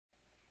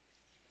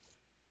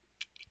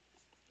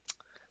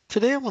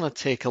Today I want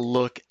to take a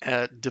look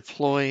at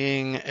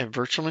deploying a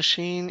virtual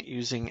machine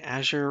using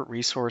Azure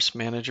Resource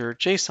Manager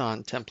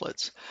JSON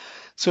templates.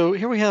 So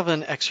here we have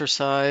an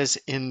exercise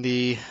in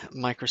the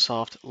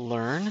Microsoft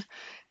Learn,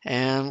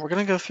 and we're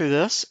going to go through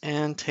this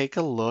and take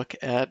a look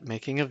at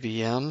making a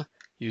VM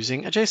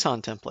using a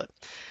JSON template.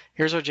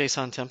 Here's our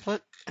JSON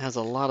template. It has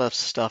a lot of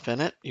stuff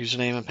in it.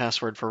 Username and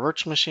password for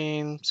virtual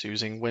machine. It's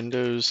using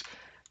Windows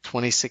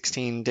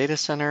 2016 data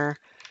center.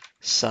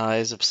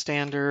 Size of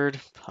standard,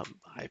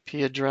 IP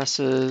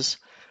addresses,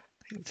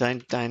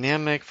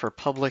 dynamic for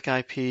public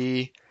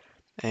IP,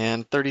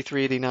 and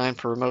 3389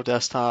 for remote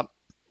desktop.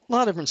 A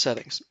lot of different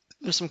settings.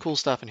 There's some cool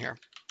stuff in here.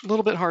 A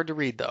little bit hard to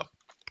read though.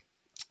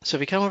 So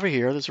if you come over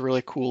here, there's a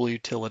really cool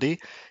utility,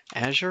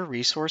 Azure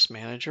Resource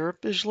Manager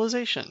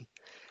Visualization.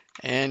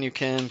 And you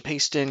can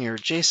paste in your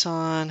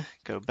JSON,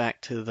 go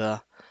back to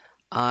the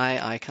eye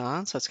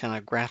icon, so that's kind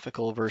of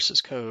graphical versus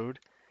code,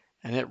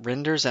 and it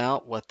renders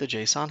out what the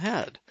JSON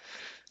had.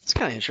 It's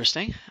kind of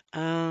interesting.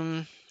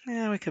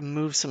 Yeah, we can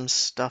move some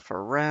stuff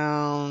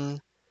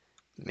around,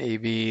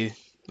 maybe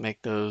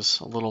make those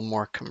a little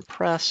more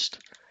compressed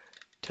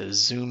to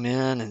zoom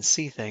in and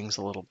see things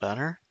a little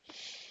better.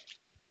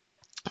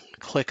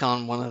 Click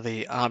on one of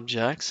the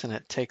objects and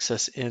it takes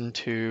us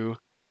into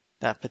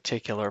that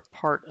particular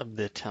part of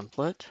the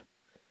template.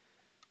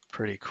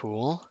 Pretty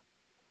cool.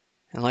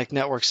 And like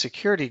network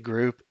security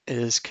group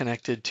is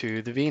connected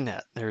to the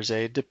VNet. There's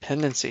a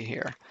dependency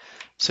here.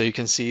 So you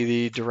can see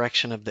the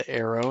direction of the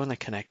arrow and the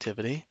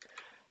connectivity.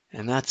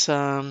 And that's,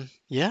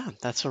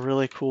 that's a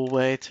really cool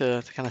way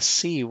to kind of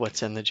see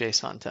what's in the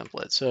JSON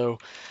template. So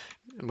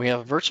we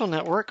have a virtual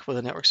network with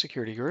a network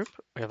security group.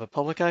 We have a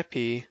public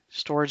IP,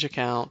 storage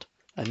account,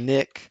 a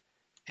NIC,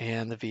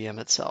 and the VM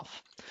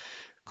itself.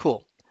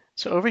 Cool.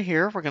 So over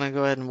here, we're going to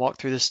go ahead and walk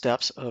through the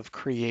steps of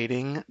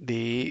creating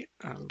the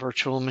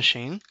virtual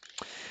machine.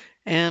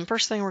 And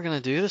first thing we're going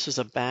to do, this is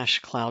a bash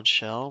cloud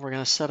shell. We're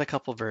going to set a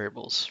couple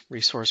variables,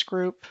 resource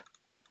group,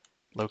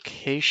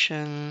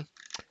 location,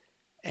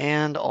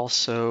 and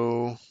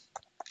also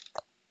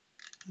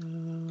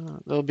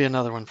there'll be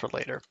another one for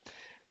later.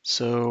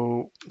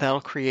 So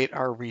that'll create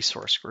our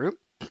resource group.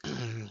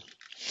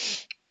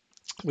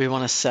 We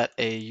want to set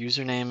a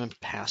username and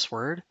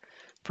password.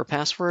 For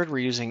password, we're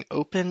using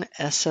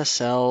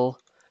OpenSSL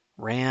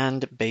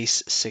rand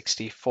base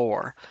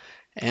 64.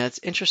 And it's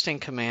an interesting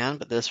command,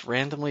 but this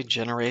randomly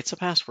generates a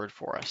password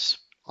for us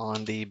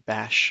on the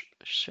bash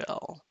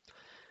shell.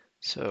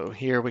 So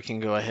here we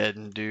can go ahead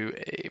and do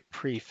a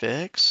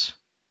prefix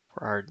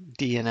for our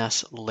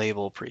DNS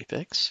label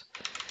prefix.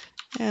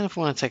 And if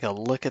we want to take a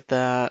look at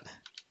that,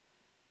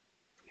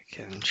 we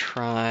can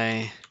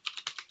try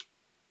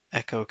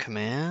echo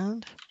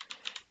command.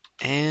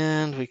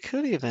 And we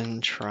could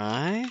even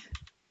try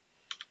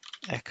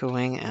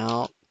echoing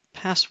out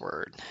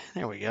password.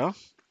 There we go.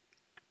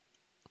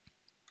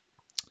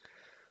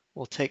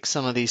 We'll take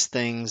some of these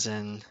things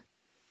and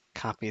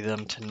copy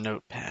them to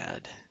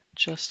Notepad,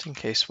 just in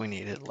case we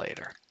need it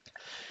later.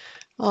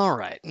 All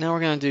right, now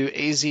we're going to do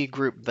AZ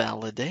group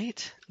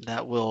validate.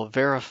 That will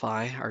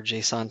verify our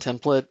JSON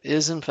template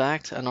is in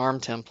fact an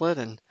ARM template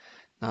and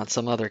not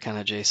some other kind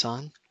of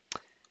JSON.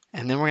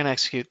 And then we're going to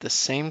execute the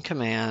same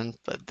command,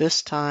 but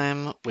this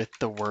time with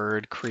the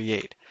word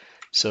create.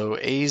 So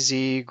AZ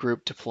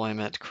group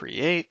deployment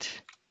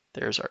create.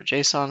 There's our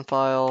JSON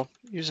file,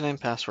 username,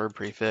 password,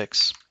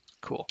 prefix.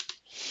 Cool.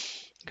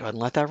 Go ahead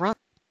and let that run.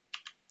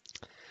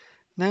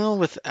 Now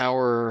with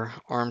our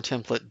ARM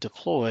template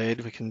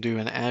deployed, we can do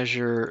an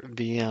Azure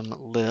VM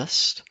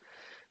list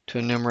to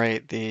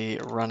enumerate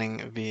the running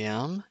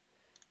VM.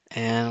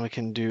 And we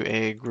can do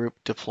a group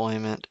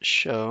deployment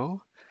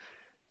show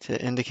to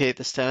indicate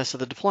the status of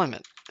the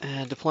deployment.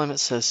 And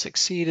deployment says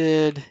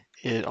succeeded.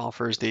 It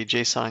offers the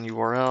JSON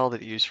URL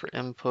that you use for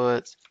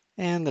input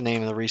and the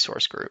name of the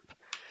resource group.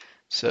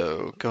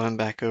 So going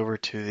back over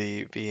to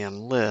the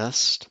VM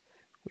list,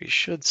 we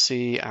should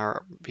see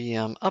our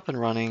VM up and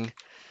running,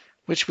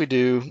 which we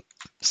do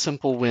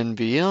simple win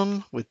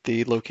VM with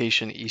the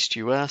location East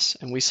US,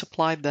 and we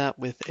supplied that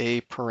with a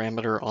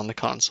parameter on the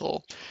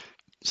console.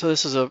 So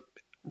this is a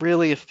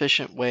really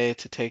efficient way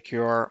to take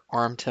your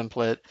ARM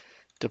template,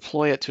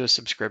 deploy it to a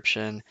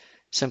subscription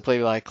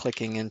simply by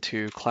clicking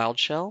into Cloud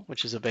Shell,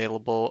 which is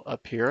available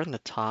up here in the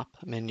top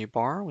menu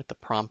bar with the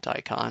prompt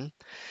icon.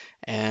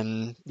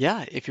 And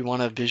yeah, if you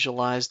want to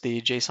visualize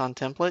the JSON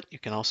template, you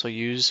can also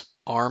use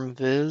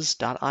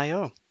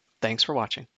ARMVIZ.io. Thanks for watching.